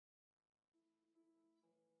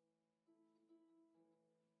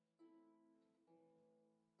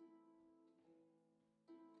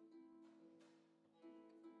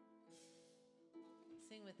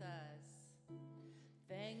Sing with us.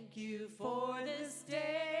 Thank you for this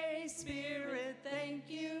day, Spirit, thank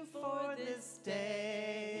you for this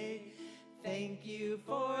day. Thank you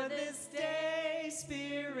for this day,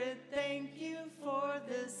 Spirit, thank you for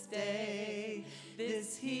this day.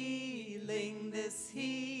 This healing, this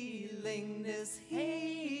healing, this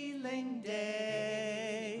healing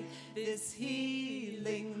day. This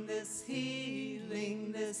healing, this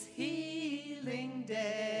healing, this healing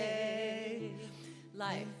day.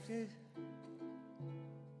 Life.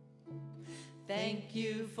 Thank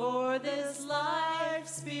you for this life,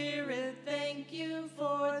 Spirit, thank you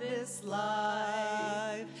for this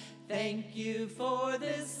life. Thank you for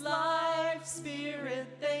this life, Spirit,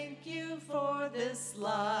 thank you for this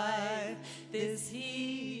life. This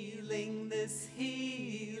healing, this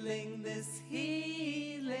healing, this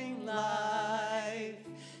healing life.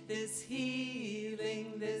 This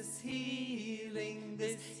healing, this healing,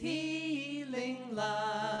 this healing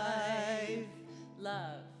life.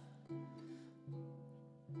 Love.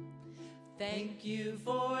 Thank you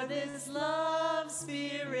for this love,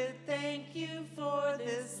 Spirit, thank you for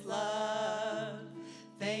this love.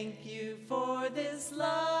 Thank you for this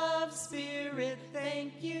love, Spirit,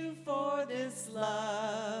 thank you for this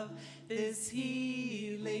love. This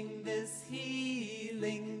healing, this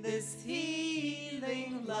healing, this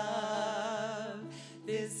healing love.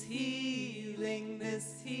 This healing,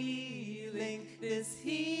 this healing, this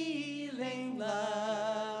healing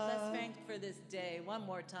love. Let's thank for this day one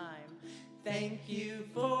more time. Thank you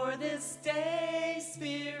for this day,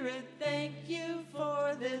 Spirit, thank you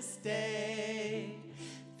for this day.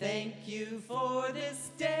 Thank you for this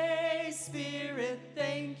day, Spirit,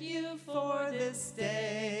 thank you for this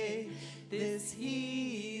day. This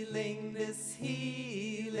healing, this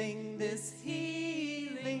healing, this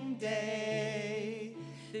healing day.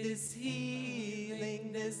 This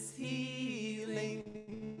healing, this healing,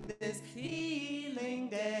 this healing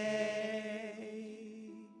day.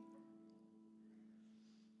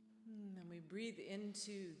 And we breathe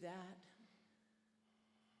into that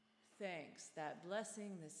thanks, that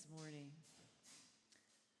blessing this morning.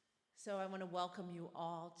 So I want to welcome you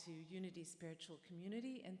all to Unity Spiritual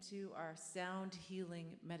Community and to our sound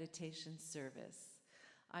healing meditation service.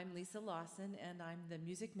 I'm Lisa Lawson, and I'm the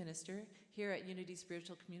music minister here at Unity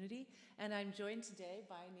Spiritual Community, and I'm joined today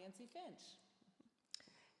by Nancy Finch.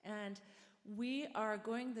 And we are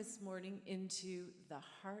going this morning into the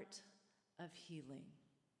heart of healing.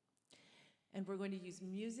 And we're going to use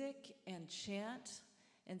music and chant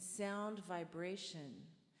and sound vibration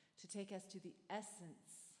to take us to the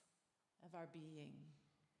essence of our being,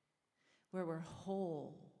 where we're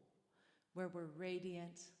whole, where we're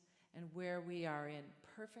radiant, and where we are in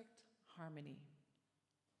perfect harmony.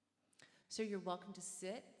 So you're welcome to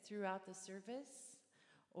sit throughout the service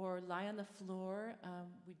or lie on the floor.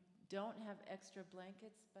 We don't have extra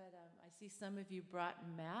blankets, but I see some of you brought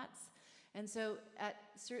mats. And so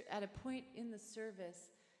at a point in the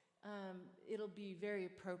service, it'll be very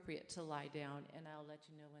appropriate to lie down, and I'll let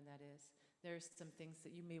you know when that is. There's some things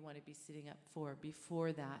that you may want to be sitting up for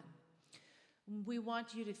before that. We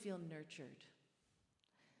want you to feel nurtured.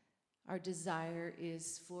 Our desire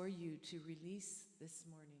is for you to release this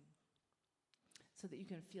morning so that you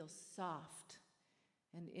can feel soft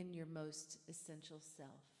and in your most essential self.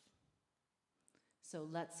 So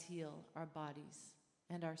let's heal our bodies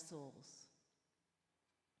and our souls.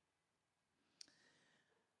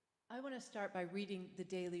 I want to start by reading the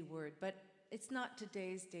daily word, but it's not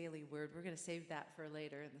today's daily word. We're going to save that for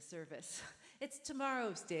later in the service. It's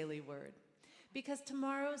tomorrow's daily word, because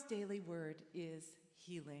tomorrow's daily word is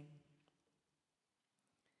healing.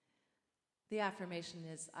 The affirmation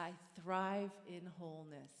is, I thrive in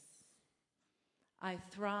wholeness. I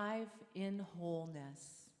thrive in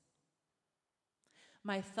wholeness.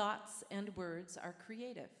 My thoughts and words are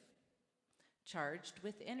creative, charged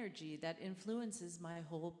with energy that influences my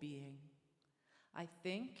whole being. I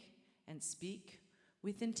think and speak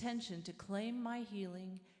with intention to claim my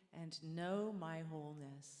healing and know my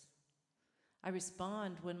wholeness. I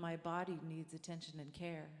respond when my body needs attention and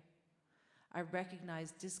care. I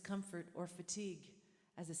recognize discomfort or fatigue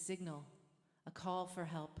as a signal, a call for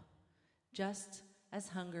help, just as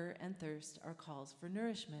hunger and thirst are calls for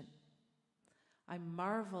nourishment. I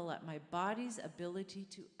marvel at my body's ability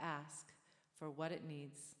to ask for what it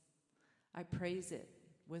needs. I praise it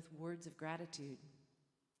with words of gratitude.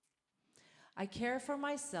 I care for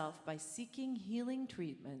myself by seeking healing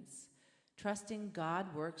treatments, trusting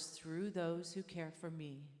God works through those who care for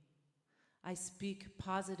me. I speak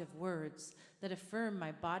positive words that affirm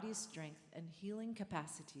my body's strength and healing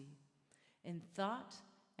capacity in thought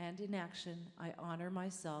and in action, I honor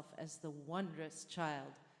myself as the wondrous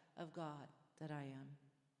child of God that I am.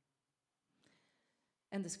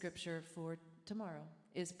 And the scripture for tomorrow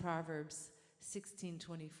is Proverbs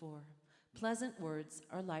 16:24. Pleasant words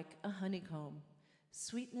are like a honeycomb,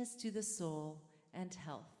 sweetness to the soul and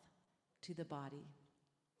health to the body.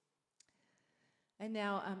 And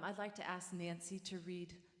now I'd like to ask Nancy to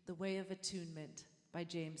read The Way of Attunement by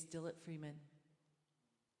James Dillett Freeman.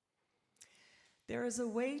 There is a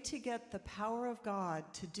way to get the power of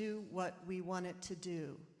God to do what we want it to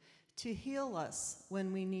do, to heal us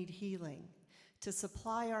when we need healing, to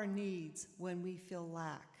supply our needs when we feel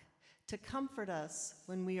lack, to comfort us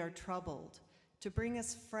when we are troubled, to bring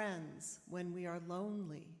us friends when we are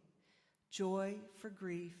lonely, joy for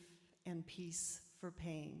grief and peace for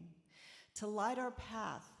pain, to light our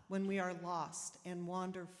path when we are lost and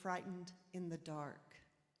wander frightened in the dark.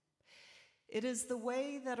 It is the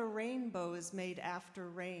way that a rainbow is made after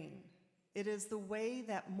rain. It is the way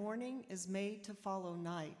that morning is made to follow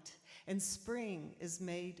night, and spring is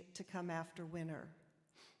made to come after winter.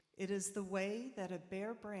 It is the way that a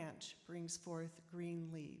bare branch brings forth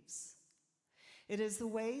green leaves. It is the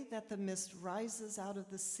way that the mist rises out of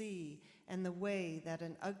the sea, and the way that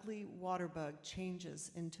an ugly water bug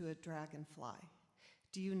changes into a dragonfly.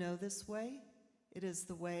 Do you know this way? It is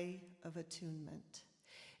the way of attunement.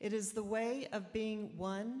 It is the way of being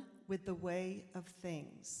one with the way of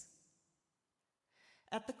things.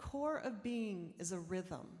 At the core of being is a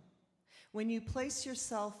rhythm. When you place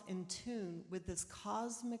yourself in tune with this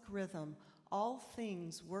cosmic rhythm, all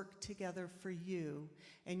things work together for you,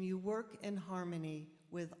 and you work in harmony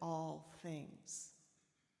with all things.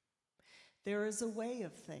 There is a way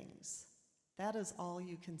of things. That is all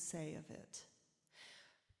you can say of it.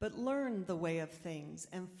 But learn the way of things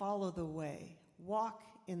and follow the way. Walk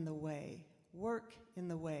in the way, work in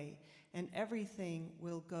the way, and everything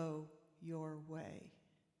will go your way.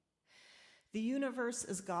 The universe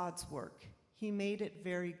is God's work. He made it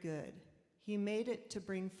very good. He made it to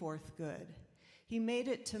bring forth good. He made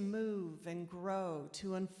it to move and grow,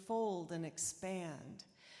 to unfold and expand.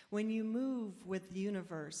 When you move with the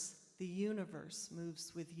universe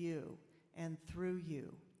moves with you and through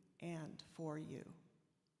you and for you.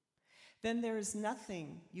 Then there is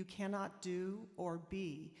nothing you cannot do or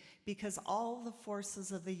be, because all the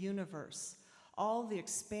forces of the universe, all the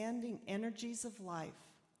expanding energies of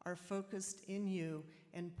life are focused in you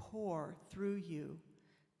and pour through you,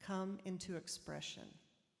 come into expression.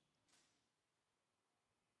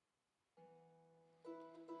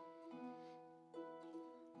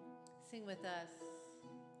 Sing with us.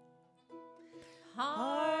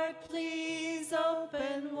 Heart, please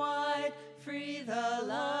open wide, free the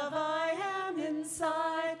love I am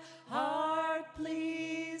inside. Heart,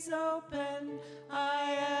 please open,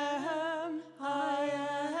 I am.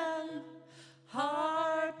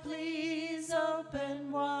 Heart, please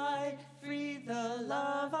open wide, free the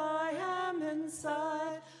love I am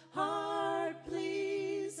inside. Heart,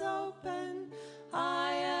 please open,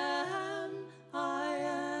 I am.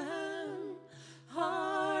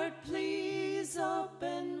 Heart, please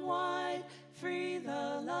open wide, free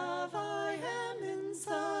the love I am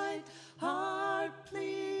inside. Heart,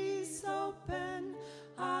 please open,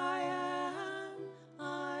 I am.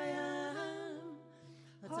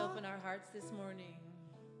 Let's open our hearts this morning.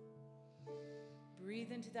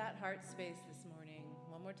 Breathe into that heart space this morning.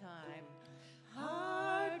 One more time.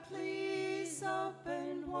 Heart, please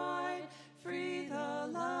open wide, free the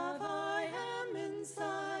love I am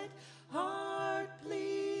inside. Heart,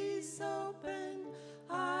 please open,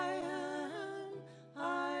 I am.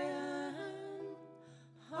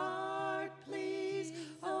 Heart, please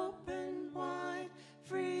open wide,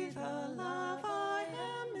 free the love I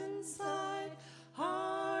am inside.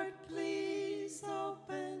 Heart, please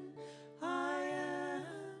open, I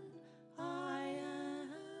am.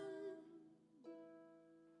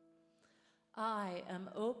 I am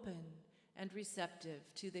open and receptive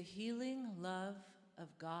to the healing love of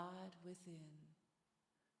God within.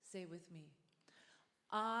 Say with me.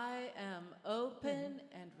 I am open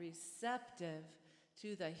and receptive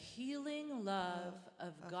to the healing love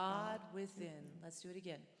of God within. Let's do it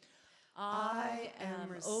again. I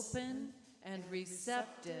am open and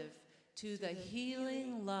receptive to the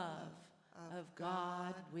healing love of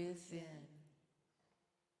God within.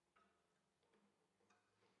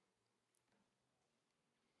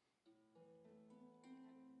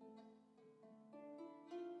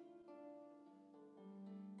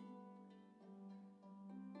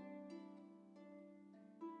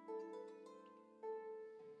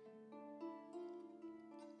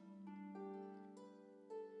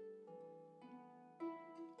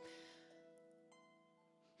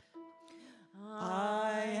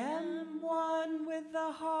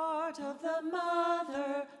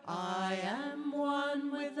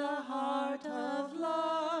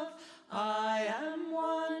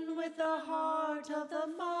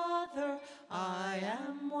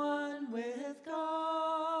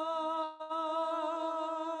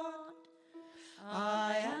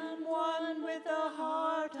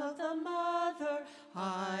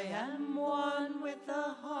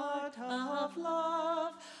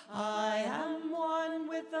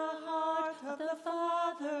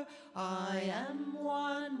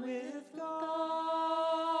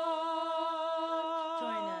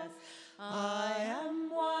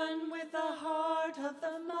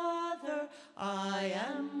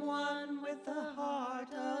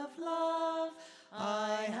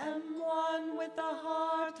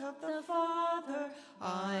 of the Father.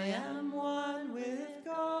 I am one with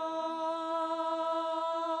God.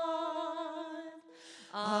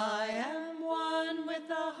 I am one with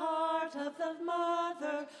the heart of the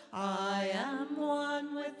Mother. I am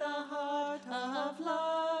one with the heart of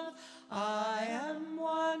love. I am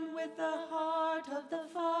one with the heart of the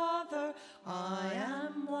Father. I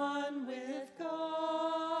am one with God.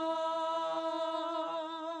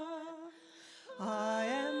 I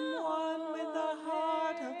am one with the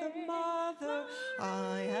heart of the Mother.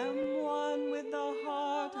 I am one with the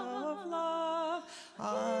heart of love.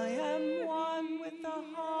 I am one with the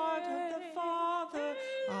heart of the Father.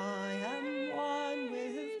 I am one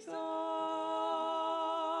with God.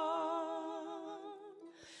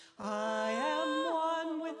 I am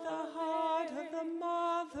one with the heart of the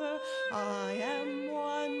Mother. I am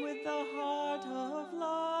one with the heart of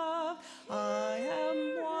love. I am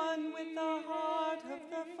one with the heart of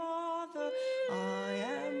the Father. I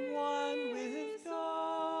am one with God.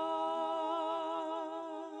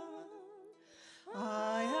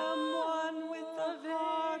 I am one with the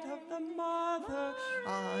heart of the Mother.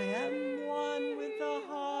 I am one with the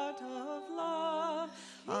heart of love.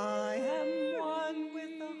 I am one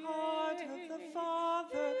with the heart of the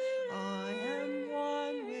Father. I am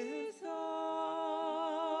one with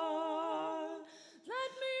God.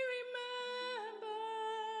 Let me remember.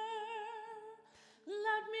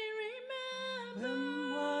 Let me remember. I'm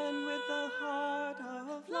one with the heart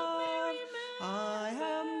of love. I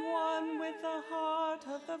am one with the heart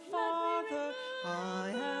of the Father. I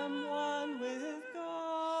am one with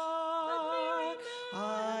God.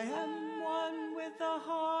 I am one with the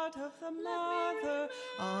heart of the Mother.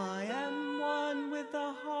 I am one with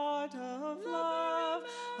the heart of love.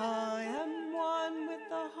 I am one with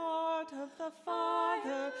the heart of the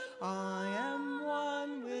Father. I am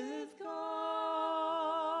one with God.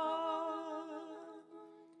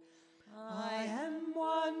 I am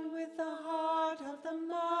one with the heart of the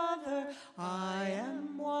Mother. I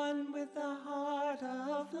am one with the heart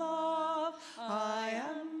of love. I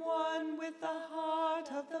am one with the heart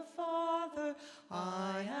of the Father.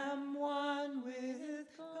 I am one with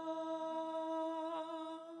God.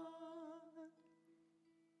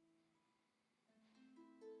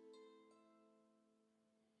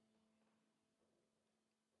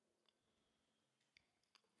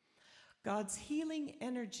 God's healing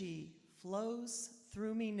energy flows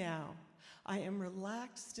through me now. I am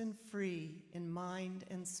relaxed and free in mind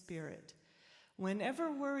and spirit.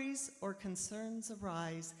 Whenever worries or concerns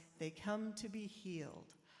arise, they come to be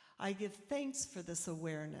healed. I give thanks for this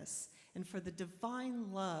awareness and for the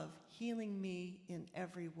divine love healing me in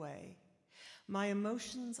every way. My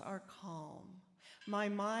emotions are calm. My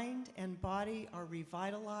mind and body are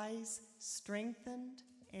revitalized, strengthened,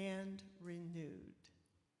 and renewed.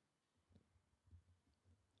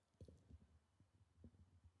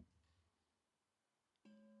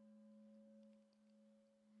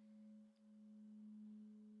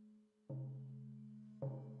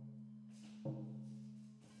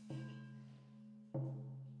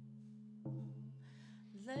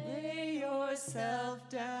 Lay yourself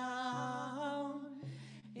down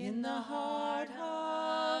in the heart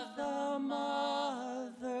of the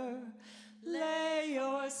Mother. Lay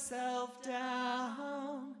yourself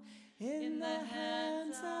down in the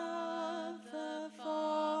hands of the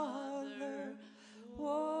Father.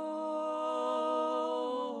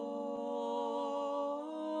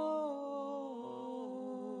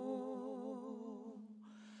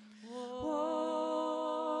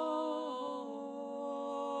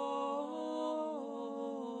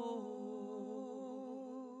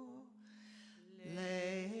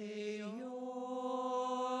 Lay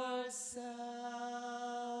yourself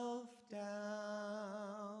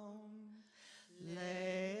down.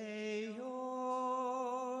 Lay yourself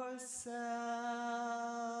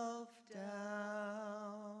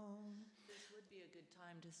down. This would be a good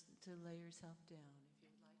time to lay yourself down if you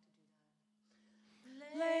would like to do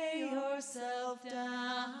that. Lay yourself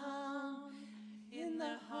down in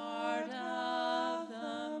the heart of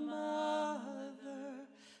the Mother.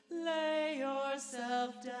 Lay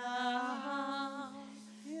yourself down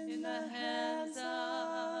in the hands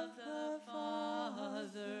of the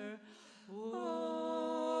Father.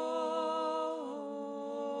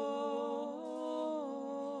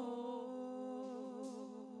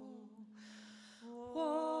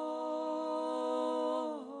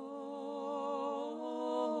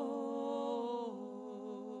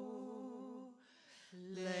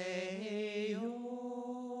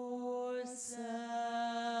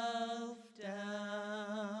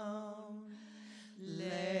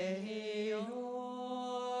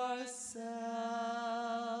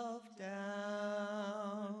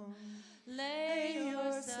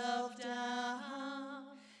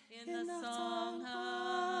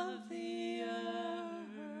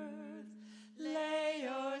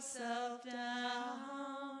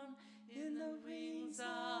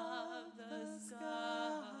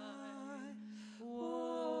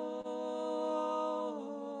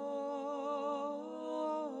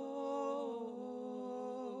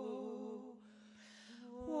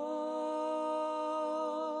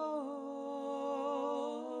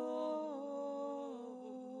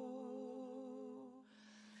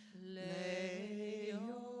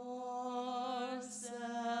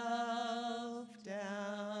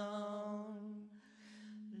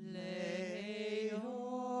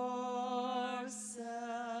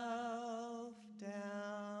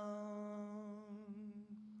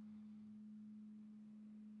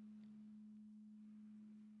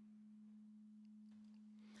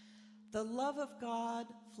 The love of God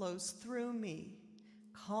flows through me,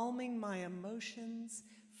 calming my emotions,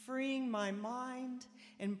 freeing my mind,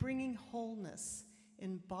 and bringing wholeness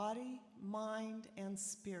in body, mind, and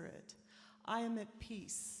spirit. I am at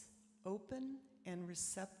peace, open and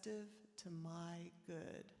receptive to my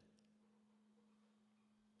good.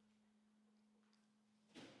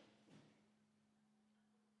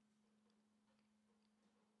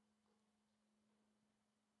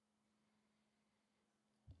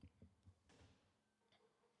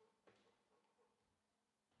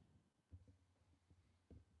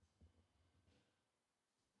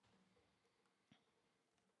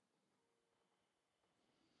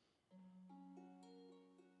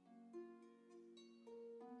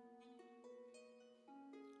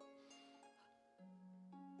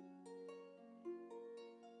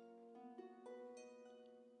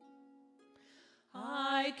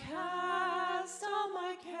 I cast all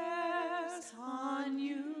my cares on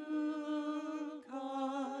you,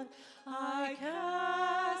 God. I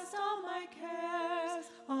cast all my cares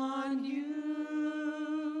on you,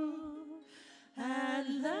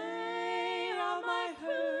 and lay all my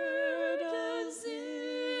burdens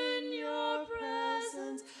in your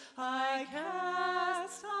presence. I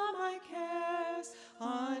cast all my cares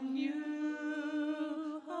on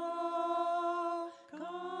you, oh God.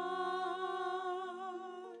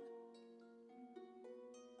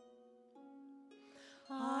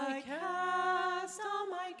 I cast all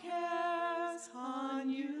my cares on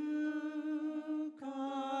you,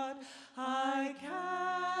 God. I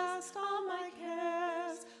cast all my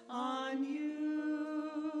cares on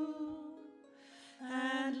you,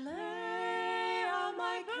 and lay all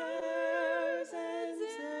my burdens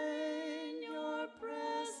in your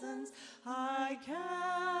presence. I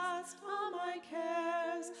cast all my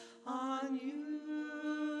cares on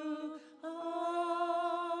you,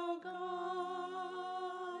 oh God.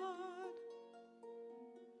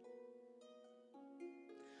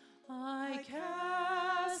 I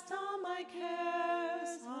cast all my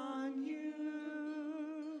cares on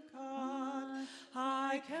you, God.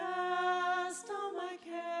 I cast all my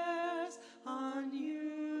cares on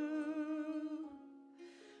you,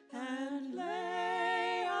 and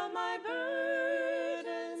lay all my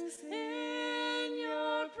burdens in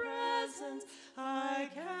your presence. I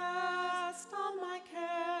cast all my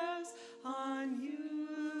cares on you,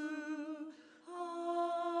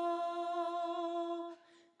 oh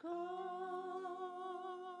God.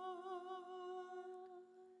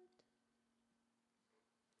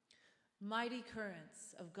 Mighty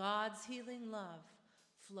currents of God's healing love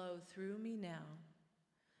flow through me now.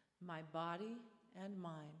 My body and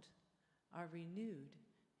mind are renewed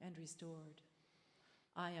and restored.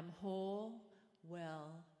 I am whole,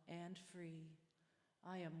 well, and free.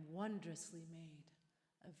 I am wondrously made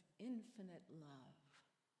of infinite love.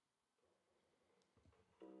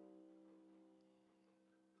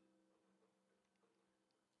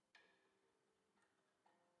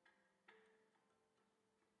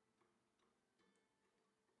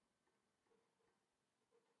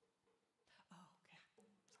 Oh, okay.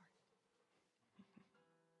 Sorry.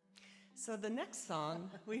 So the next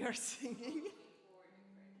song we are singing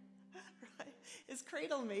right, is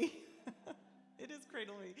Cradle Me. It is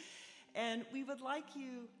Cradle Me. And we would like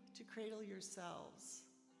you to cradle yourselves,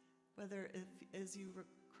 whether if, as you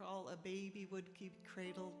recall, a baby would be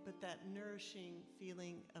cradled, but that nourishing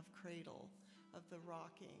feeling of cradle, of the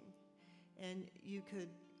rocking. And you could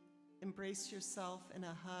embrace yourself in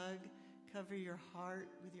a hug, cover your heart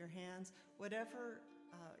with your hands, whatever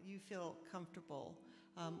you feel comfortable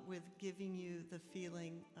with giving you the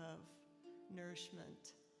feeling of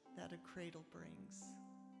nourishment that a cradle brings.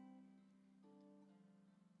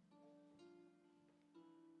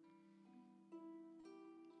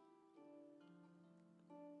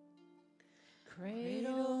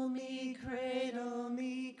 Cradle me, cradle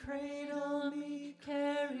me, cradle me,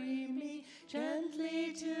 carry me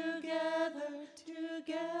gently together,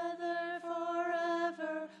 together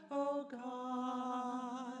forever, oh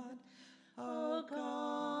God, oh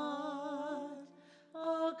God,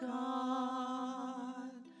 oh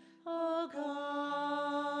God, oh God.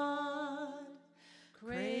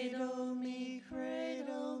 Cradle me,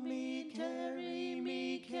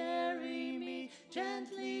 carry me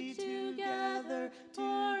gently together,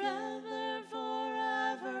 forever,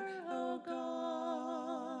 forever, oh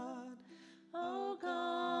God, oh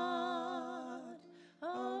God,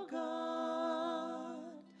 oh God,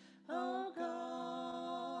 oh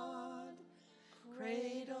God.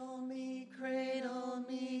 Cradle me,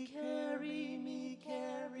 carry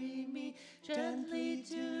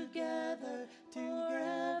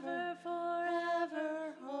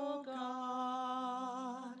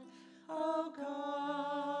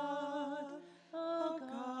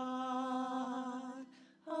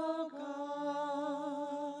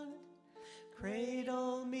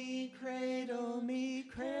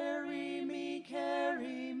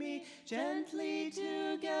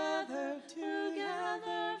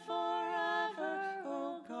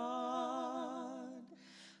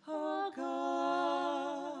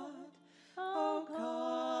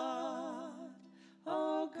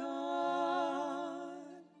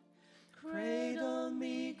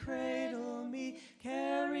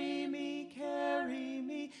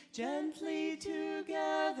gently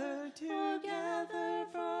together, together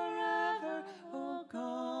forever, O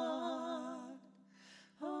God,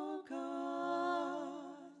 O God,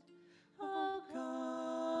 O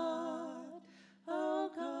God, O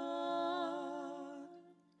God.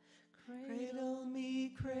 Cradle me,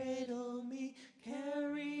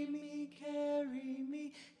 carry me,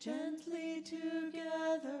 gently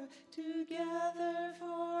together, together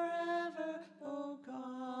forever, O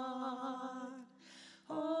God,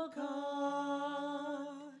 O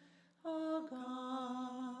God, O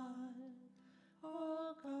God,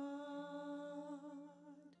 O God,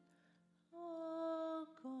 O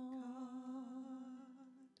God.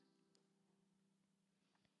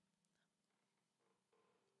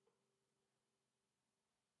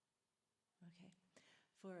 Okay.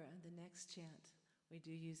 For the next chant, we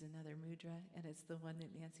do use another mudra, and it's the one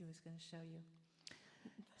that Nancy was going to show you.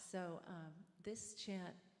 So this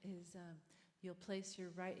chant is, you'll place your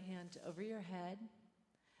right hand over your head,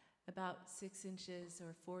 about 6 inches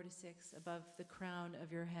or 4 to 6 above the crown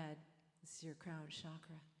of your head. This is your crown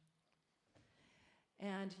chakra.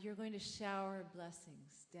 And you're going to shower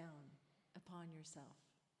blessings down upon yourself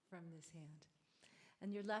from this hand.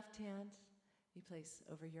 And your left hand you place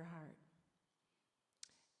over your heart.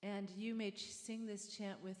 And you may sing this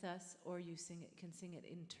chant with us, or you can sing it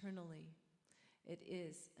internally. It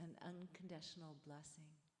is an unconditional blessing.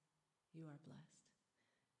 You are blessed.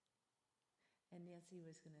 And Nancy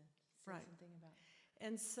was going to say something about.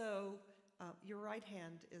 And so your right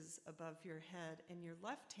hand is above your head, and your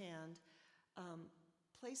left hand,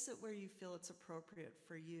 place it where you feel it's appropriate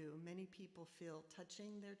for you. Many people feel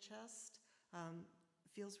touching their chest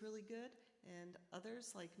feels really good, and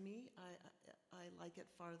others, like me, I like it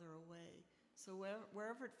farther away. So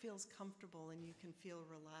wherever it feels comfortable and you can feel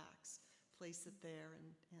relaxed, place it there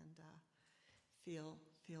and feel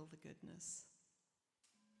the goodness.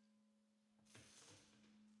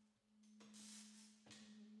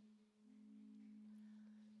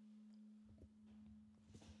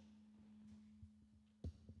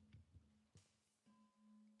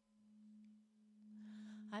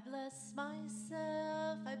 I bless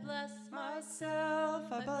myself, I bless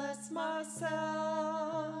myself, I bless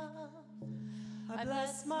myself. I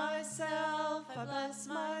bless myself, I bless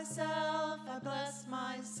myself, I bless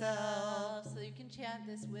myself. So you can chant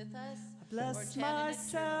this with us. I bless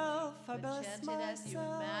myself, I bless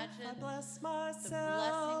myself, I bless myself. The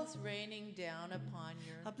blessings raining down upon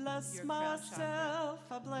I bless your myself,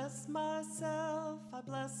 I bless myself, I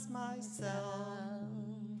bless myself.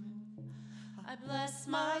 I bless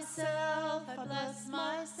myself, I bless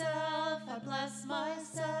myself, I bless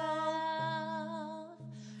myself.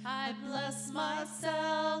 I bless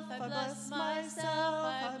myself, I bless myself,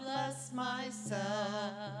 I bless myself.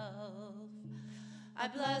 I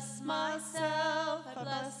bless myself, I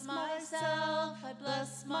bless myself, I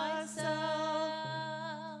bless myself.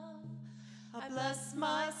 I bless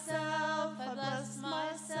myself, I bless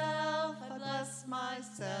myself, I bless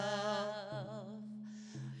myself.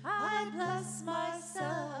 I bless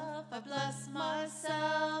myself, I bless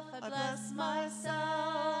myself, I bless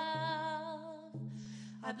myself.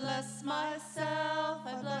 I bless myself,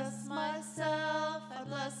 I bless myself, I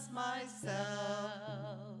bless myself.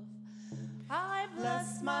 I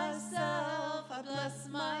bless myself, I bless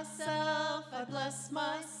myself, I bless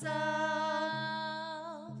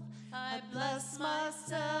myself. I bless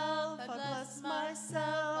myself, I bless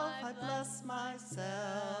myself, I bless myself. I bless myself, I bless myself, I bless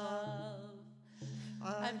myself.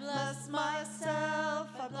 I bless myself,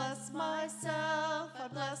 I bless myself, I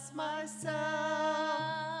bless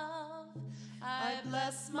myself. I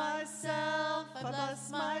bless myself, I bless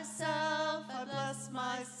myself, I bless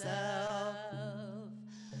myself. I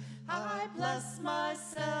bless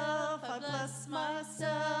myself, I bless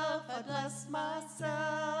myself, I bless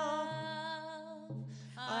myself.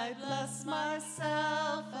 I bless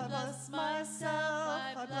myself,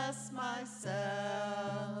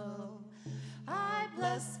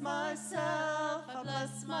 I bless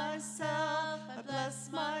myself, I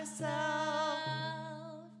bless myself.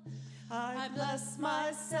 I bless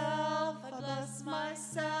myself, I bless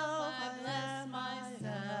myself, I bless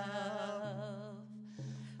myself.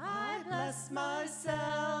 I bless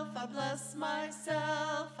myself, I bless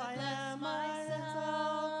myself, I am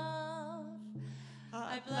myself.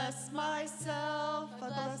 I bless myself, I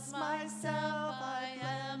bless myself, I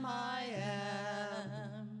am I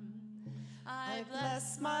am. I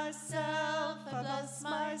bless myself, I bless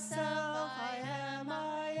myself, I am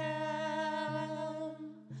I am.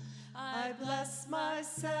 I bless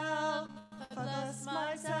myself, I bless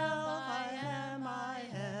myself, I am I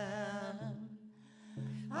am.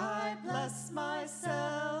 I bless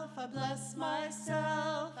myself, I bless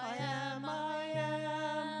myself, I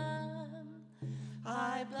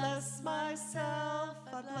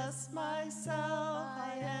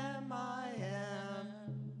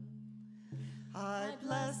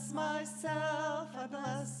myself, I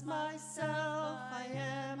bless myself, I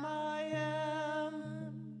am, I am.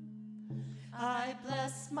 I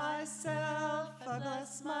bless myself, I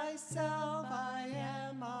bless myself, I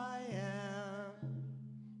am, I am.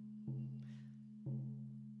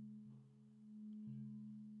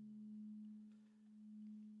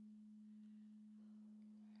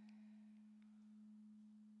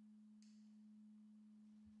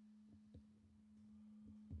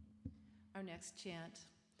 Our next chant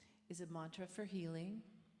is a mantra for healing.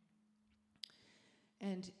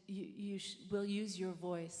 And you will use your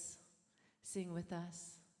voice. Sing with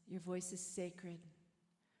us. Your voice is sacred.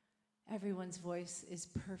 Everyone's voice is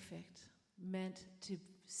perfect, meant to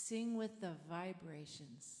sing with the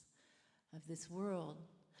vibrations of this world.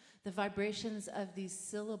 The vibrations of these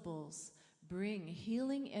syllables bring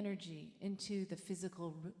healing energy into the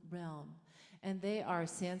physical realm. And they are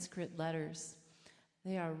Sanskrit letters.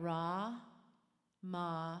 They are Ra,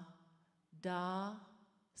 Ma, Da,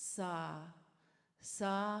 Sa,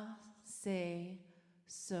 Sa, Se,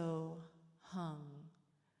 So, Hung.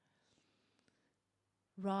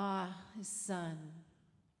 Ra is sun,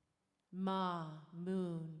 Ma,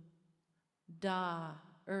 moon, Da,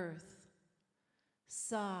 earth,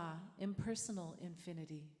 Sa, impersonal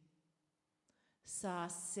infinity, Sa,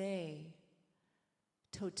 Se,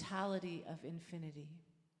 totality of infinity,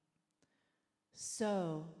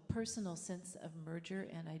 So, personal sense of merger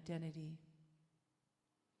and identity.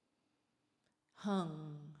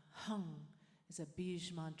 Hung, hung is a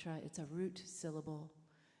bij mantra, it's a root syllable.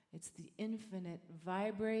 It's the infinite,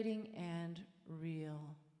 vibrating and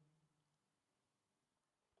real.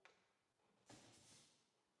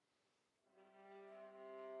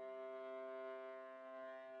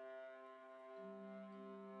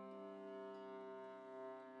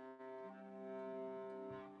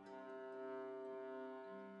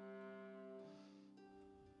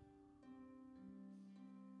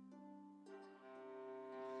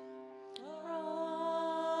 Rama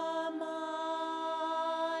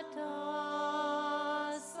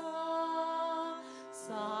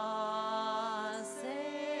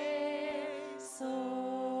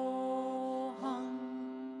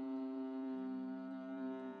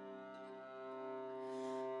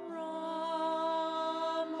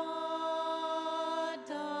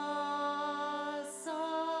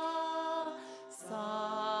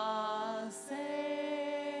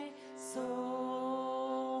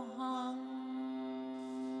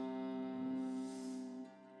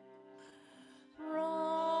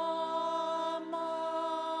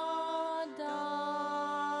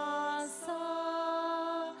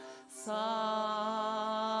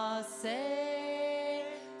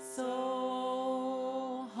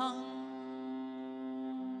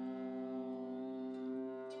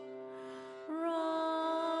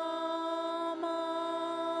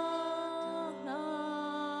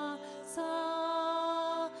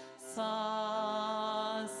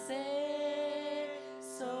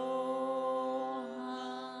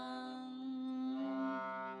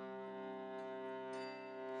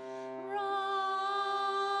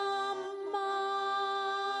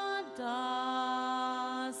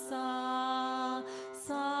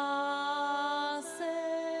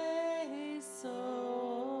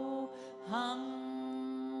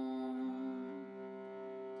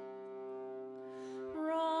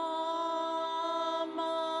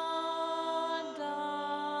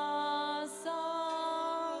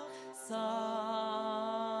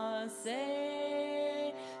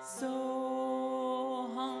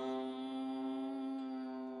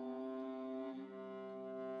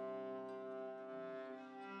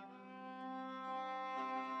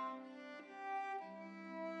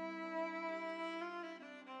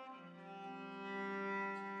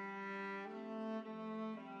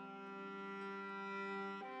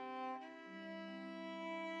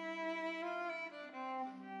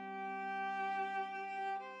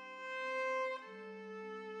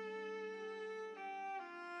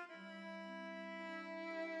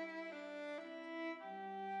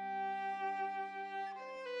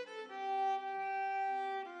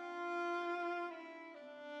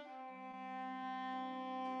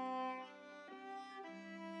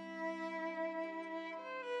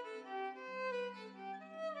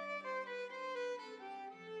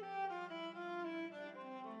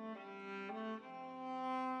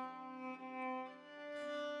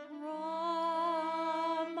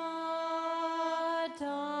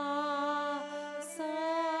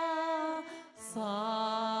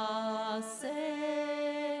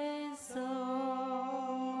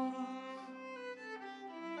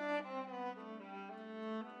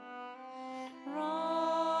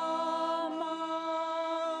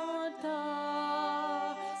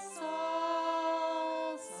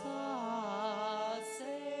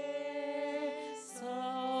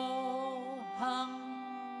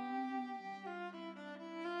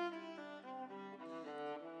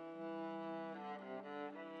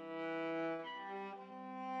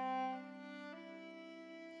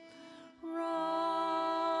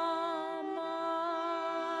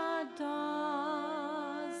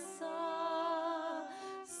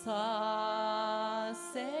sa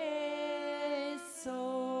se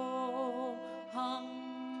so hum.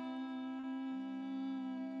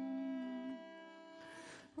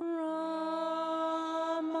 Ramada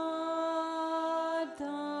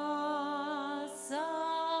sa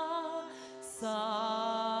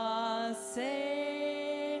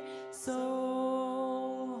se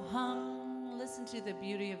so hum. Listen to the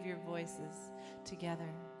beauty of your voices together.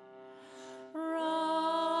 Ramada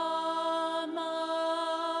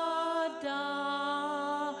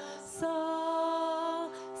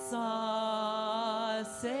sa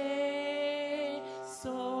se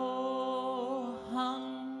so hum.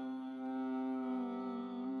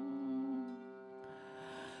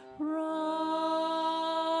 Ramada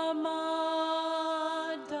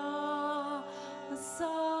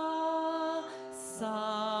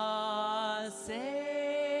sa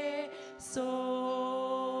se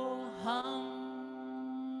so hum.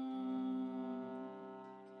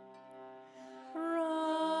 Ramada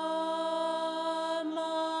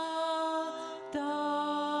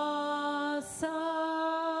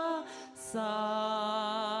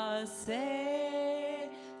sa se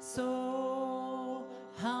so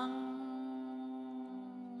hum.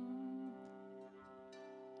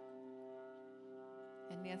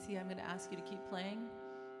 And Nancy, I'm going to ask you to keep playing.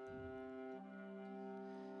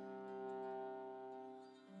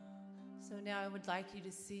 So now I would like you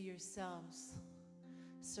to see yourselves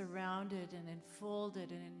surrounded and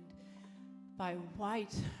enfolded by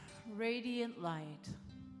white, radiant light.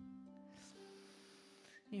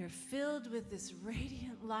 You're filled with this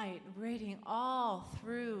radiant light, radiating all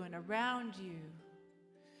through and around you,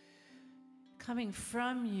 coming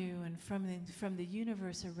from you and from the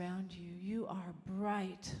universe around you. You are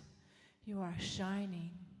bright. You are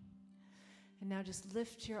shining. And now just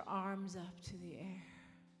lift your arms up to the air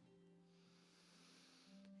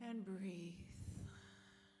and breathe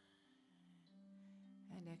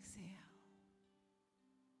and exhale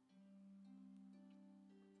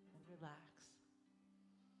and relax.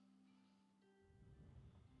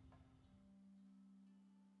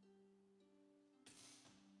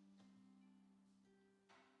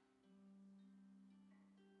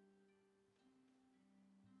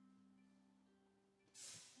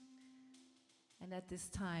 And at this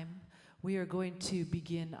time, we are going to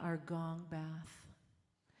begin our gong bath.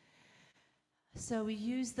 So we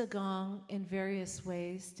use the gong in various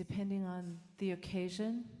ways depending on the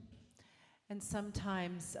occasion. And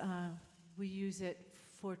sometimes we use it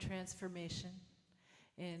for transformation.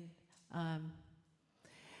 And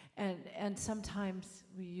sometimes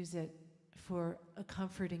we use it for a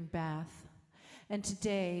comforting bath. And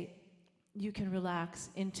today, you can relax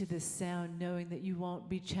into this sound knowing that you won't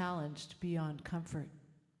be challenged beyond comfort.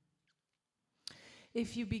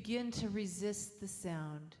 If you begin to resist the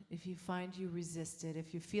sound, if you find you resist it,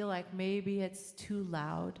 if you feel like maybe it's too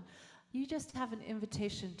loud, you just have an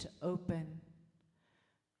invitation to open.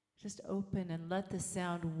 Just open and let the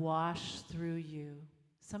sound wash through you.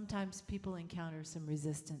 Sometimes people encounter some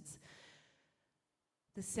resistance.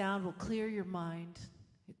 The sound will clear your mind.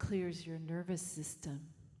 It clears your nervous system.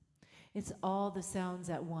 It's all the sounds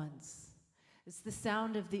at once. It's the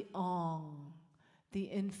sound of the Ong, the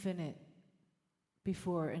infinite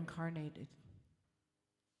before incarnated.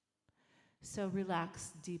 So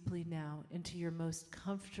relax deeply now into your most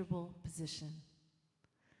comfortable position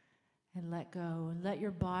and let go and let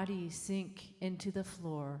your body sink into the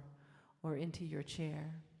floor or into your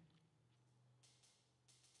chair.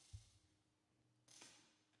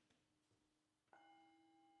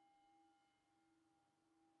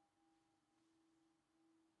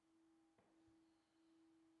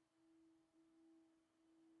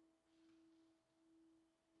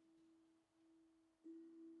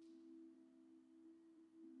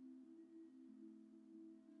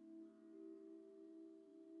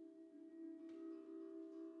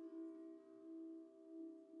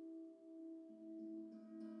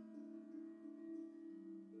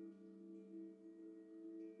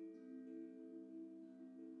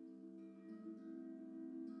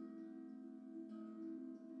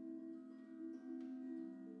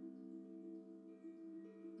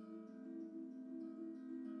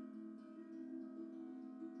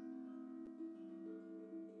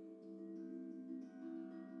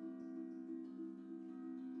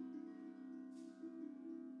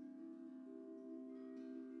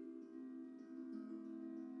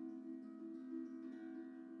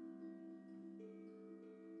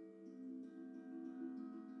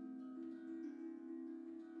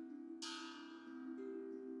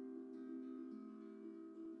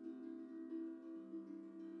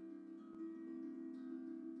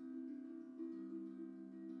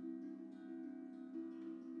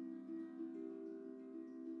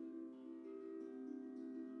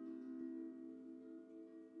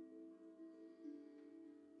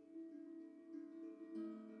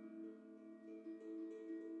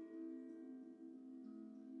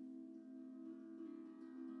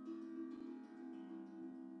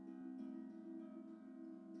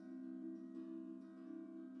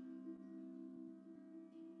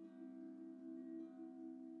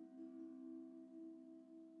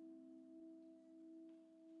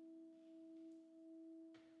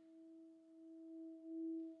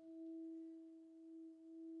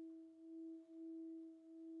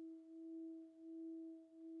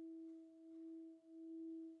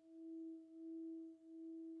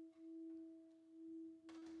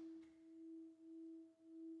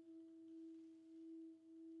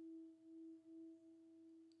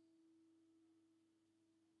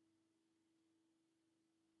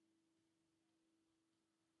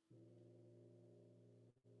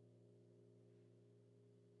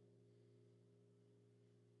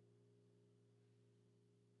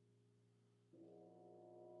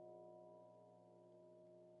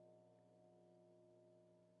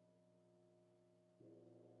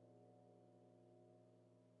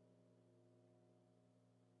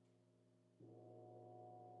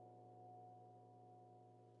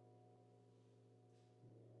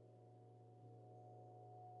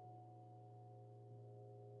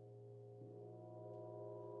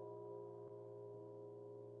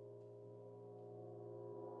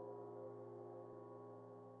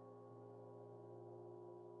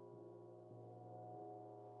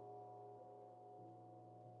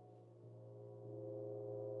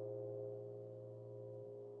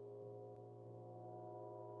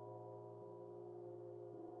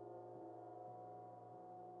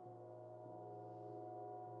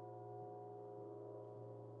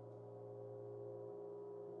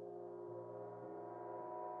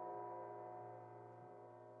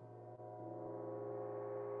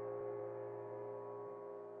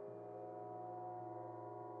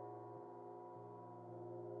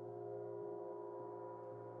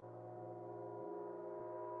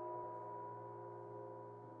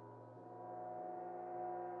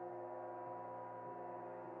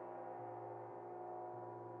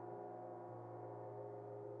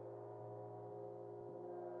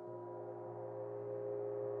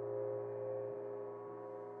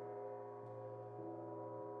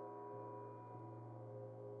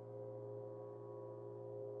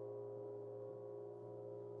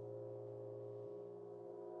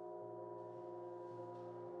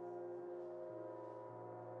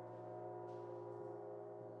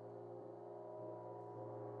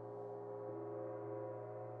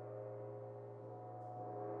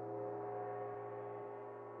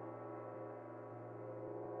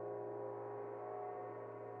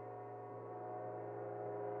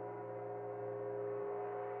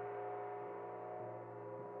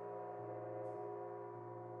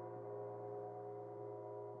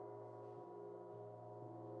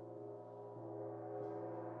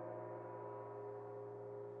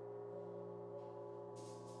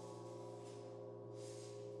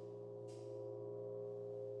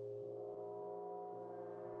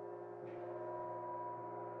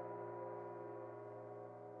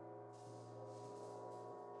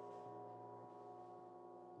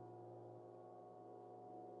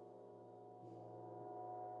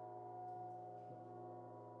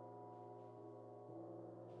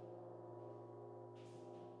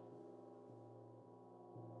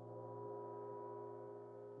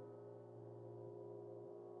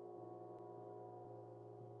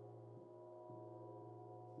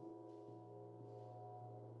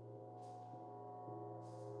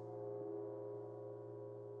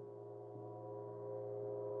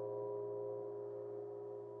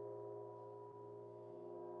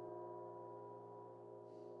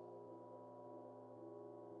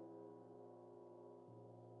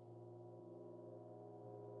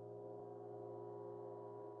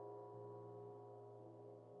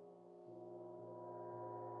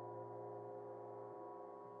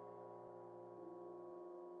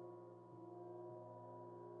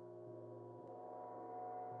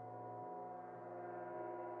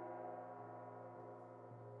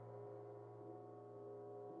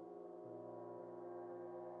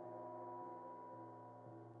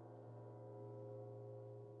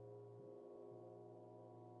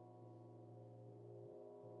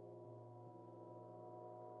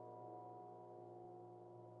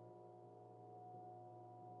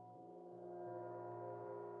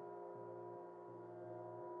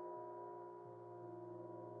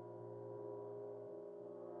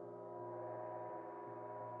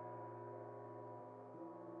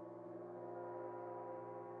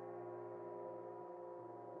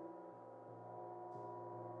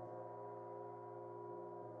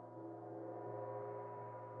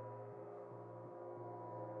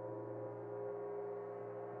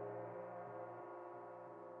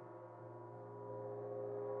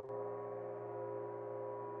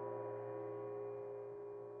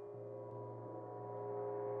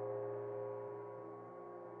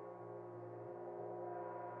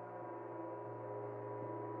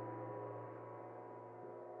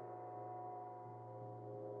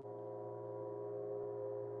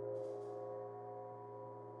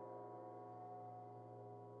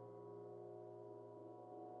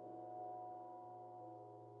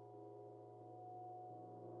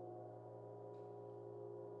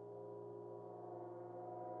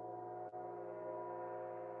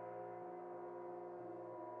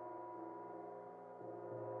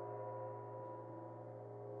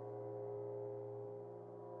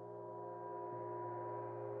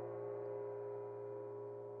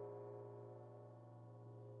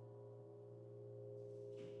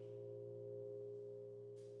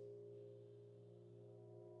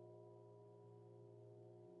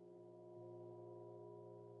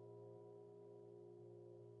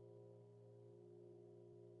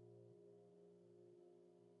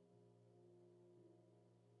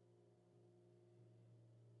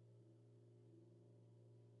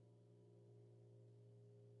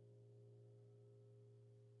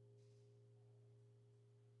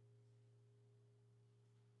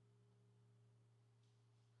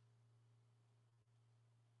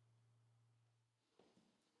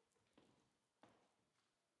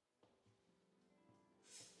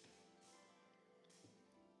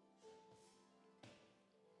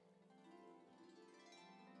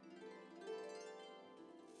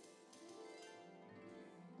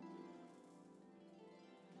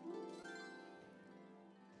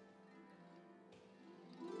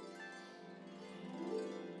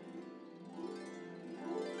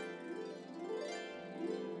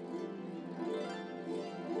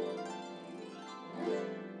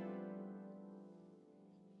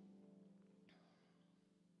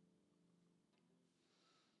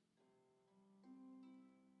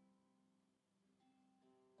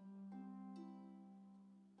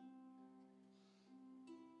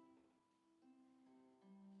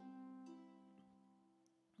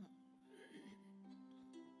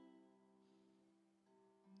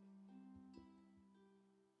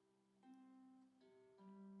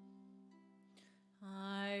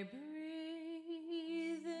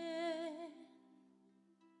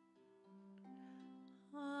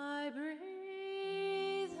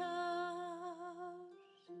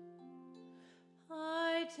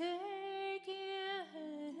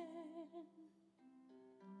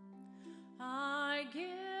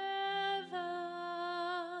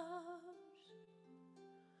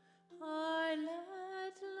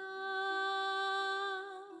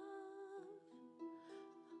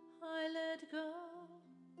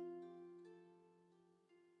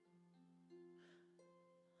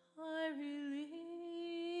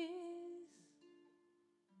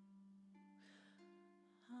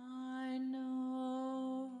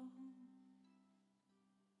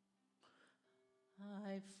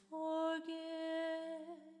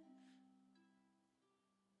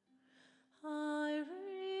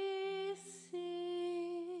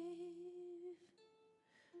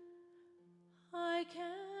 I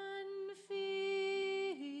can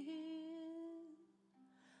feel,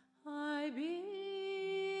 I believe,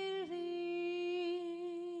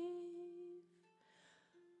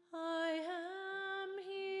 I am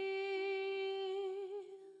healed,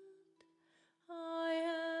 I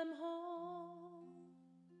am whole,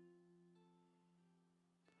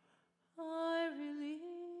 I release,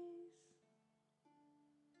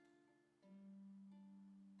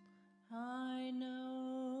 I know.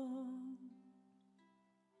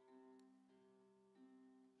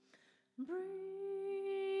 Breathe,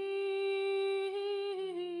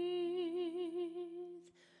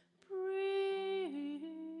 breathe,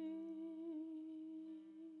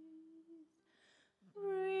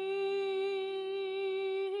 breathe,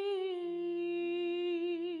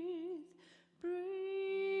 breathe.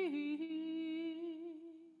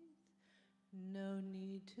 No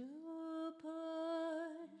need to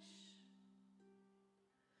push,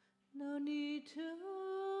 no need to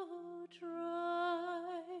try,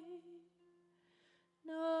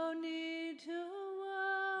 no need to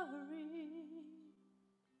worry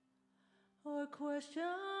or question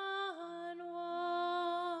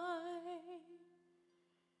why.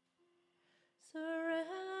 Surrender,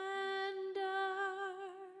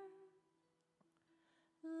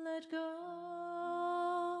 let go,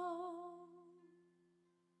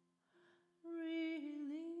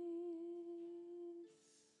 release,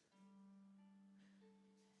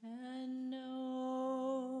 and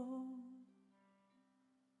know.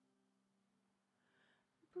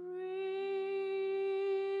 Breathe,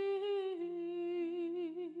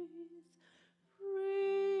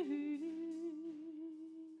 breathe,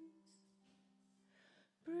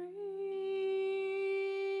 breathe,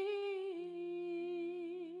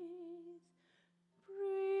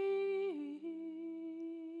 breathe.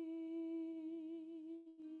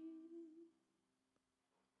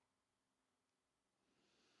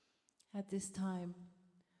 At this time,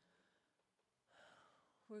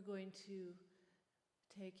 we're going to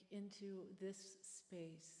take into this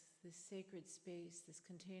space, this sacred space, this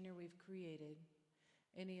container we've created,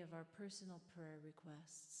 any of our personal prayer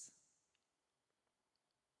requests.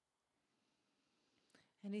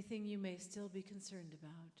 Anything you may still be concerned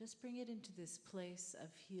about, just bring it into this place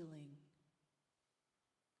of healing.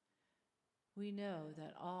 We know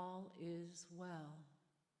that all is well.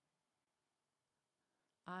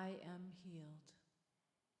 I am healed.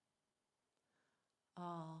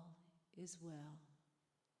 All is well.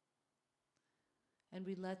 And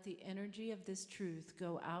we let the energy of this truth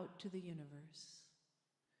go out to the universe.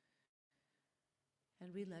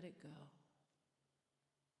 And we let it go.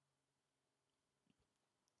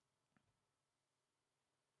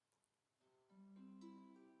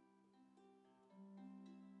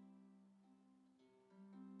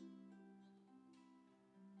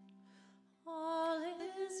 All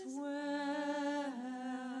is well.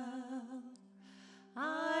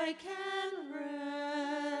 I can rest.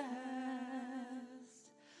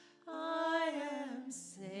 I am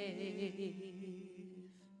safe.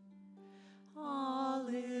 All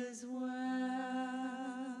is well.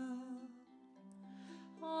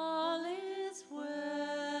 All is well.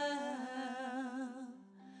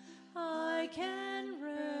 I can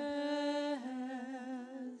rest.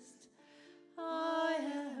 I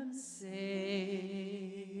am safe.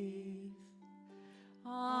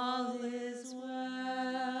 All is well.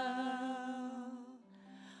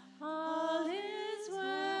 All is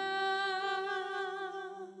well.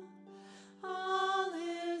 All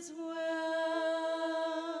is well.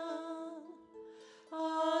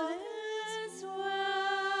 All is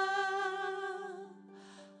well.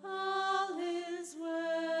 All is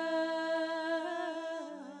well.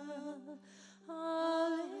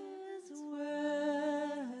 All is well.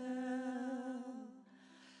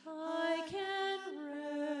 I can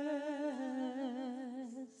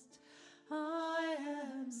rest. I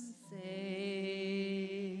am safe.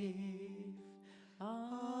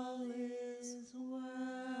 All is well.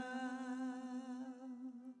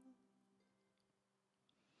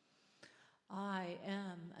 I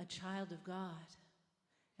am a child of God,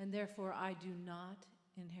 and therefore I do not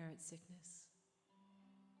inherit sickness.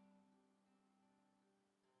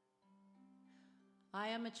 I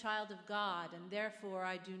am a child of God, and therefore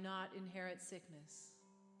I do not inherit sickness.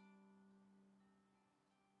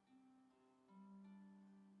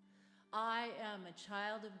 I am a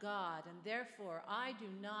child of God, and therefore I do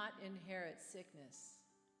not inherit sickness.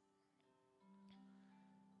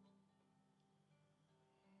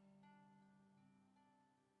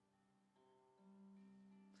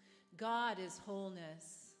 God is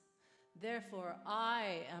wholeness. Therefore,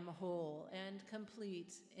 I am whole and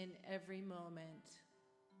complete in every moment.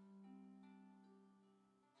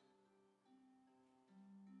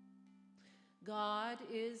 God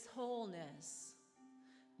is wholeness.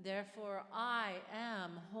 Therefore, I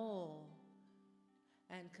am whole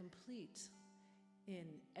and complete in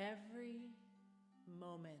every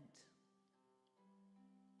moment.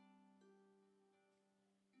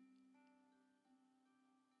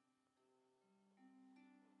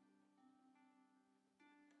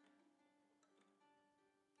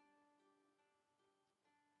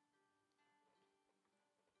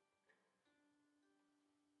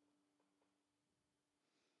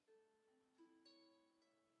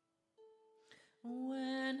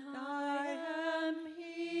 When I am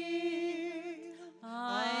healed,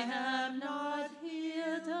 I am not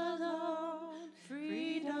healed alone.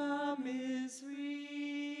 Freedom is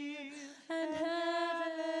real, and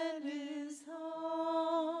heaven is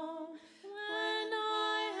home. When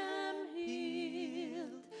I am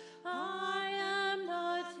healed, I am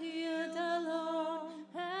not healed alone.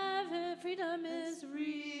 Heaven, freedom is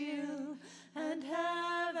real, and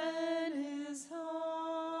heaven is home.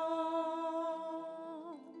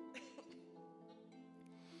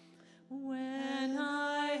 When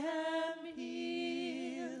I am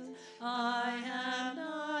healed, I am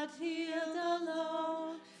not healed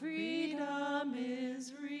alone. Freedom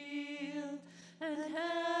is real, and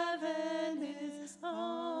heaven is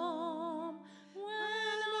home. When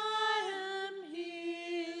I am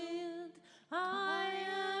healed, I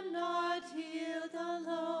am not healed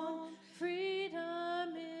alone.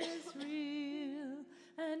 Freedom is real,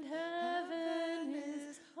 and heaven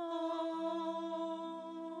is home.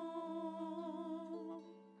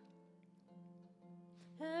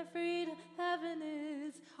 Heaven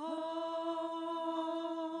is home.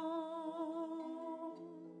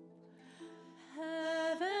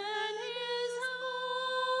 Heaven is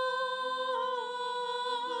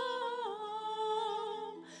home.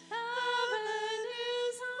 Heaven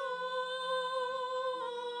is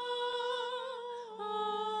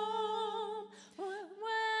home.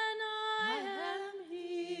 When I am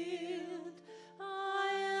healed,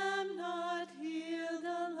 I am not healed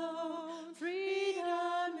alone.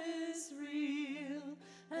 Freedom is real,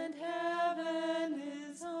 and heaven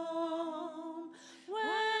is home. When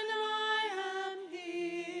I am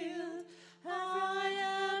healed, I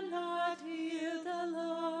am not healed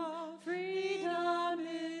alone. Freedom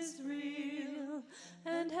is real,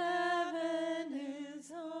 and heaven is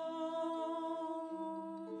home.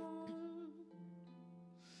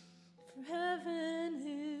 Heaven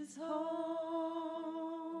is home.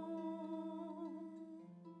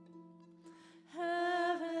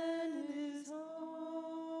 Heaven is home.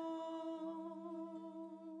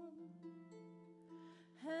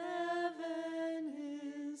 Heaven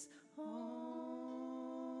is home.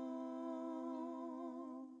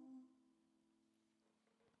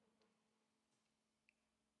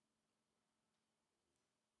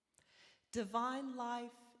 Divine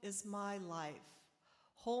life is my life.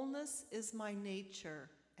 Wholeness is my nature,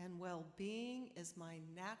 and well-being is my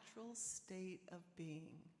natural state of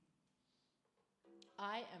being.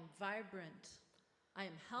 I am vibrant. I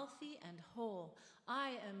am healthy and whole.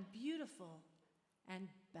 I am beautiful and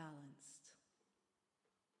balanced.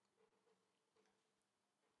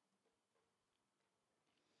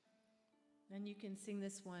 And you can sing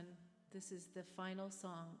this one. This is the final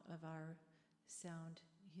song of our sound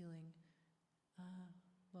healing.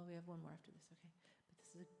 Well, we have one more after this, okay? But this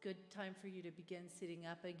is a good time for you to begin sitting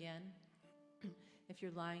up again. If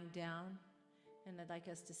you're lying down, and I'd like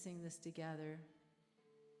us to sing this together.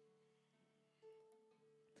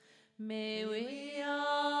 May we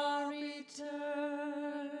all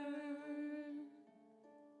return.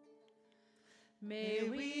 May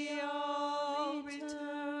we all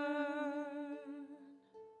return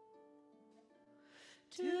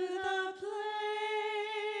to the place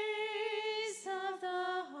of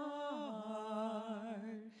the heart.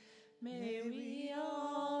 May we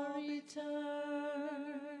all return.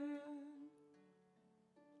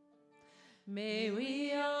 May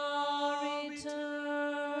we all return.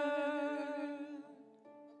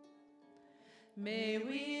 May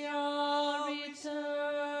we all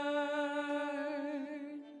return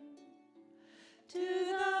to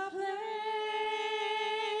the place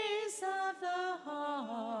of the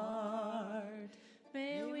heart.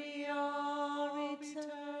 May we all return.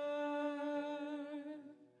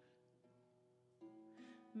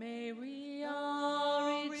 May we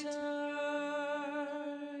all return.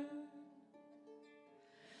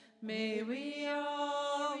 May we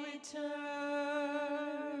all return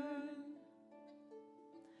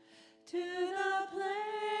to the place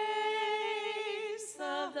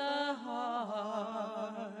of the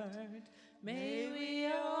heart. May we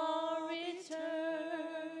all return.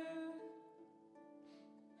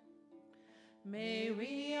 May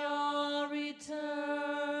we all return.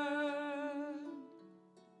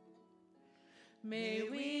 May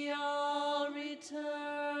we all return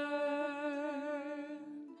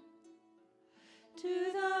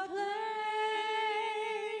to the place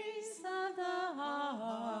of the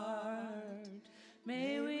heart.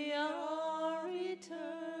 May we all return.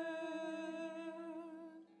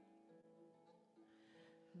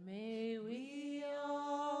 May we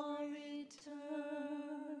all return.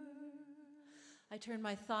 I turn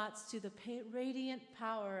my thoughts to the radiant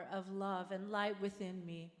power of love and light within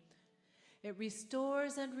me. It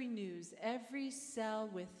restores and renews every cell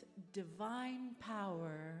with divine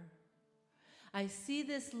power. I see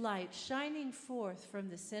this light shining forth from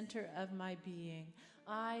the center of my being.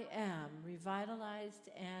 I am revitalized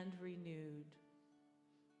and renewed.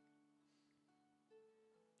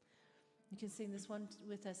 You can sing this one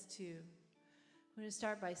with us too. I'm going to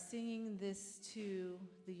start by singing this to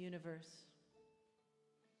the universe.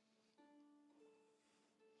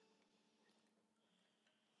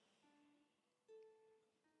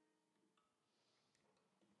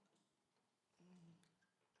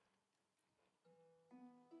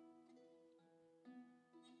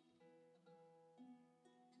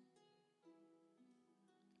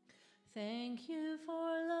 Thank you for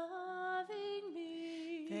loving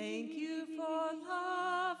me. Thank you for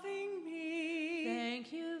loving me.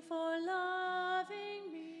 Thank you for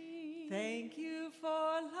loving me. Thank you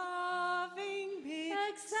for loving me.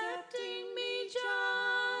 Accepting me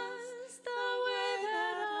just the way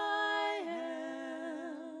that I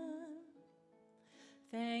am.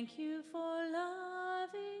 Thank you for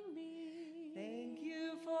loving me. Thank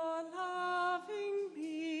you for loving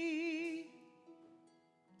me.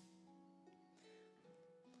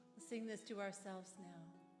 Let's sing this to ourselves now.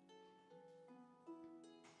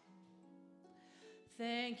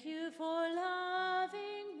 Thank you for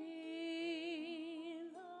loving me,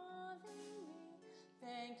 loving me.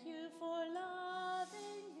 Thank you for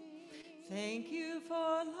loving me. Thank you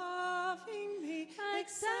for loving me.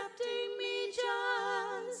 Accepting me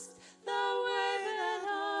just the way that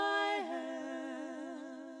I am.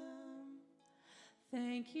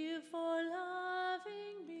 Thank you for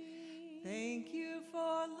loving me. Thank you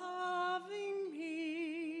for loving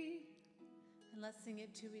me. And let's sing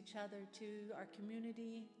it to each other, to our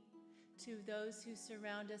community, to those who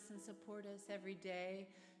surround us and support us every day,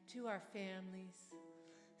 to our families.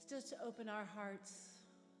 It's just to open our hearts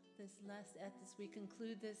as we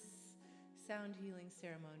conclude this sound healing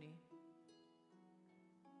ceremony.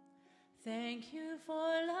 Thank you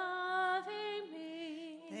for loving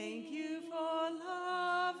me. Thank you for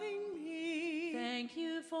loving me. Thank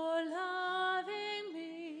you for loving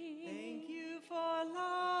me. Thank you for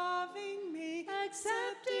loving me.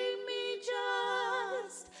 Accepting me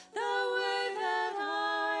just the way that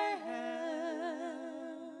I am.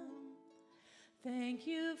 Thank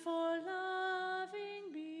you for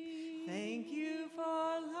loving me. Thank you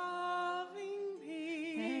for loving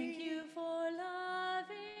me. Thank you for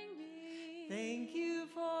loving me. Thank you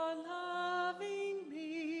for loving me.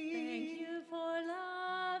 Thank you for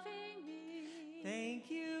loving me. Thank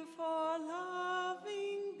you for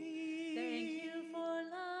loving me. Thank you for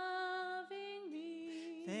loving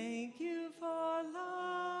me. Thank you for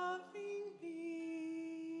loving me.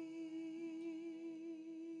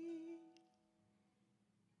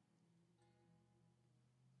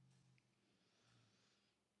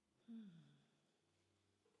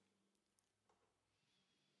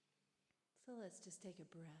 So let's just take a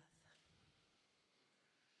breath.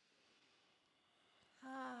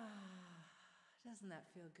 Doesn't that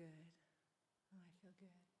feel good? Oh, I feel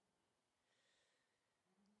good.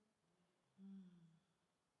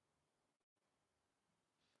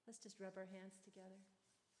 Let's just rub our hands together.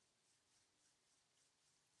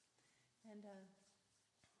 And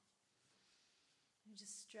you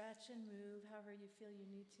just stretch and move however you feel you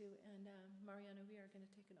need to. And Mariana, we are going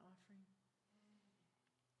to take an offering.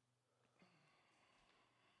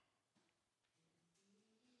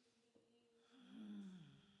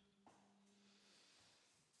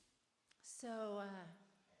 So I'm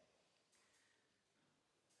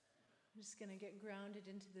just going to get grounded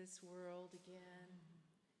into this world again.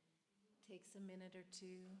 Takes a minute or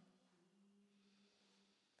two.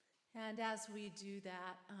 And as we do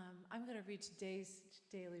that, I'm going to read today's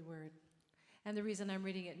daily word. And the reason I'm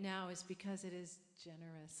reading it now is because it is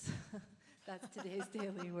generous. That's today's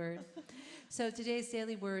daily word. So today's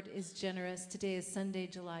daily word is generous. Today is Sunday,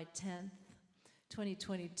 July 10th,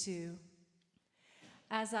 2022.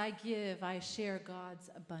 As I give, I share God's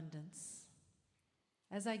abundance.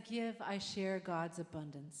 As I give, I share God's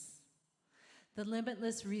abundance. The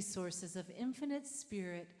limitless resources of infinite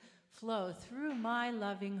spirit flow through my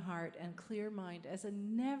loving heart and clear mind as a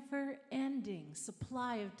never-ending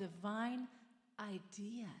supply of divine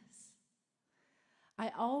ideas.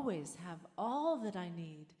 I always have all that I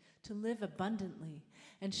need to live abundantly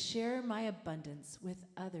and share my abundance with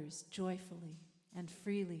others joyfully and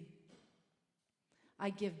freely. I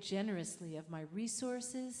give generously of my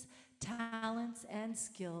resources, talents, and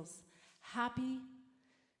skills, happy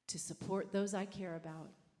to support those I care about.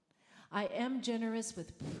 I am generous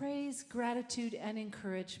with praise, gratitude, and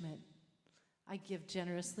encouragement. I give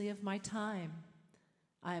generously of my time.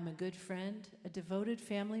 I am a good friend, a devoted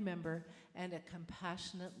family member, and a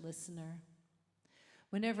compassionate listener.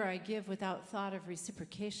 Whenever I give without thought of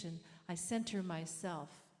reciprocation, I center myself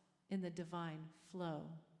in the divine flow.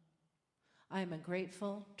 I am a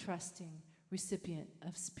grateful, trusting recipient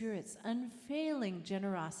of Spirit's unfailing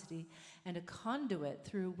generosity and a conduit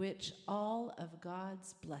through which all of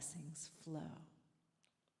God's blessings flow.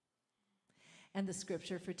 And the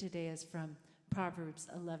scripture for today is from Proverbs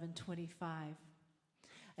 11:25.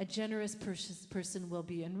 A generous person will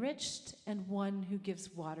be enriched, and one who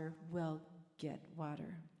gives water will get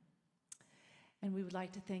water. And we would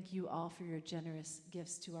like to thank you all for your generous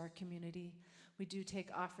gifts to our community. We do take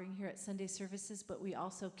offering here at Sunday services, but we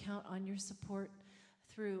also count on your support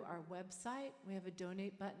through our website. We have a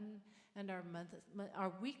donate button, and our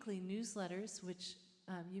weekly newsletters, which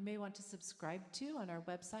you may want to subscribe to on our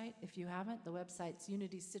website. If you haven't, the website's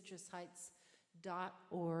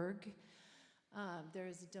unitycitrusheights.org. There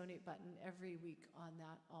is a donate button every week on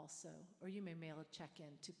that also, or you may mail a check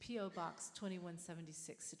in to P.O. Box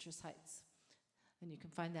 2176, Citrus Heights, and you can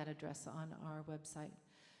find that address on our website.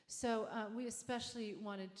 So we especially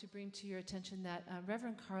wanted to bring to your attention that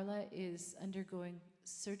Reverend Carla is undergoing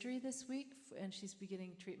surgery this week, and she's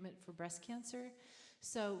beginning treatment for breast cancer.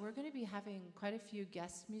 So we're going to be having quite a few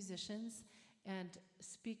guest musicians and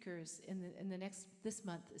speakers in this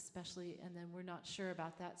month especially, and then we're not sure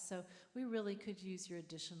about that. So we really could use your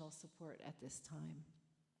additional support at this time.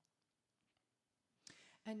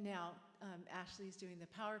 And now Ashley's doing the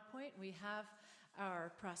PowerPoint. We have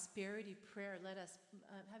our prosperity prayer. Let us,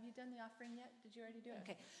 have you done the offering yet? Did you already do it?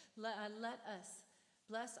 Okay. Let us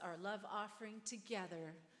bless our love offering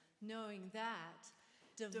together, knowing that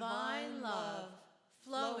divine love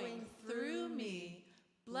flowing through me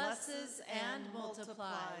blesses and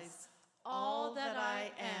multiplies all that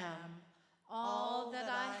I am, all that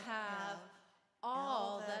I have,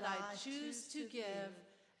 all that I choose to give,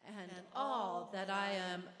 and all that I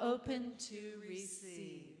am open to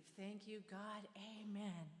receive. Thank you, God.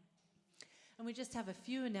 Amen. And we just have a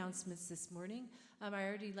few announcements this morning. I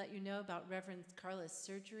already let you know about Reverend Carla's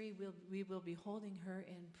surgery. We will be holding her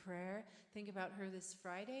in prayer. Think about her this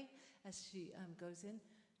Friday as she goes in.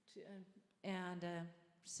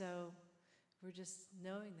 So we're just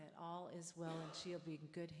knowing that all is well and she'll be in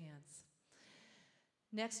good hands.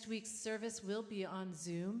 Next week's service will be on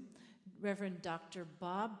Zoom. Reverend Dr.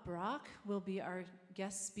 Bob Brock will be our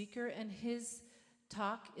guest speaker, and his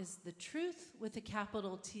talk is The Truth with a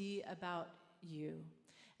capital T about you.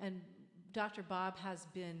 And Dr. Bob has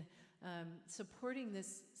been supporting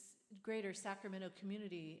this greater Sacramento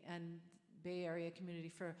community and Bay Area community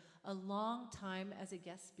for a long time as a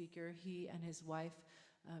guest speaker, he and his wife,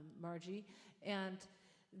 Margie. And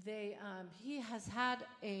he has had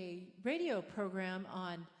a radio program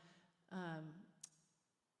on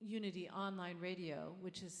Unity Online Radio,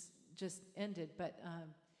 which has just ended, but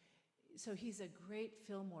so he's a great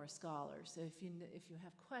Fillmore scholar. So if you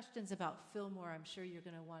have questions about Fillmore, I'm sure you're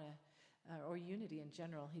going to want to, or Unity in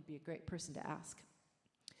general, he'd be a great person to ask.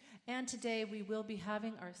 And today we will be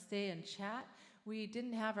having our stay and chat. We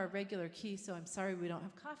didn't have our regular key, so I'm sorry we don't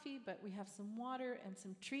have coffee, but we have some water and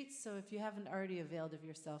some treats. So if you haven't already availed of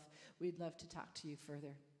yourself, we'd love to talk to you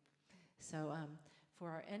further. So for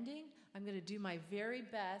our ending, I'm going to do my very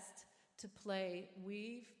best to play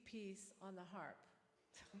Weave Peace on the harp.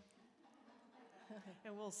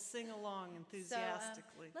 And we'll sing along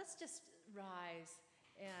enthusiastically. So, let's just rise,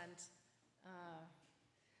 and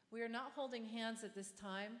we are not holding hands at this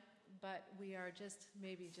time, but we are just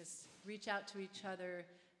reach out to each other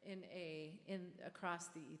across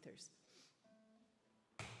the ethers.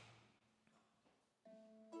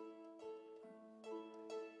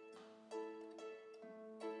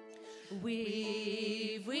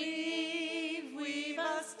 Weave, weave, weave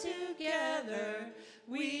us together.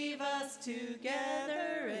 Weave us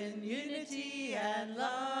together in unity and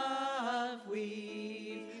love.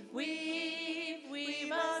 Weave, weave,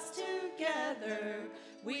 weave us together.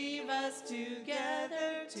 Weave us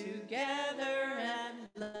together, together, and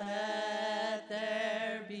let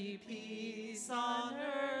there be peace. peace on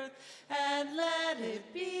earth, and let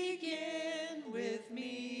it begin with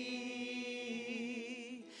me.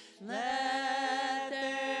 Let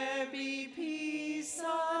there be peace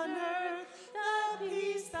on earth, the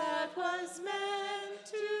peace that was meant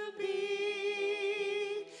to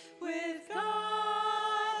be, with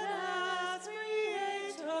God as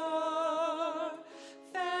creator,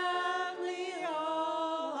 family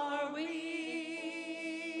all are we.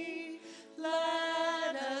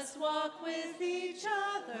 Let us walk with each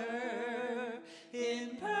other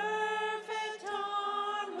in perfect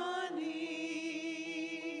harmony.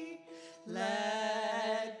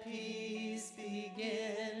 Let peace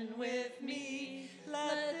begin with me.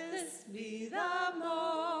 Let this be the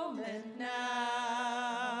moment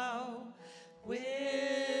now.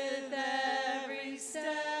 With every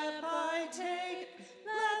step I take,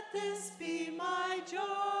 let this be my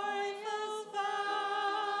joyful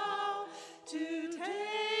vow, to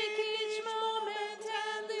take each moment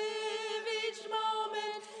and live each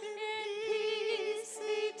moment in peace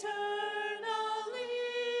eternally.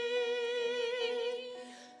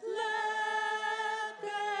 Let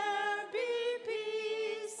there be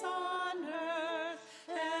peace on earth,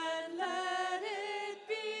 and let it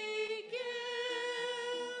begin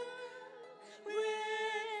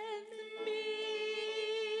with me.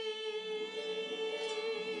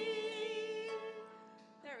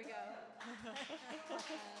 There we go.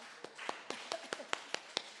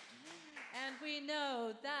 And we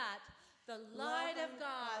know that the light of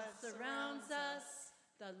God surrounds us,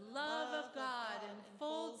 the love of God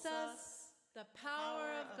enfolds us, the power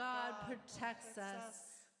of God protects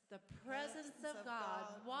us, the presence of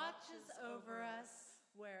God watches over us.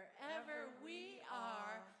 Wherever we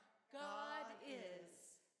are, God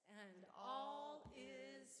is, and all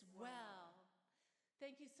is well.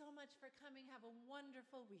 Thank you so much for coming. Have a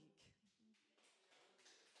wonderful week.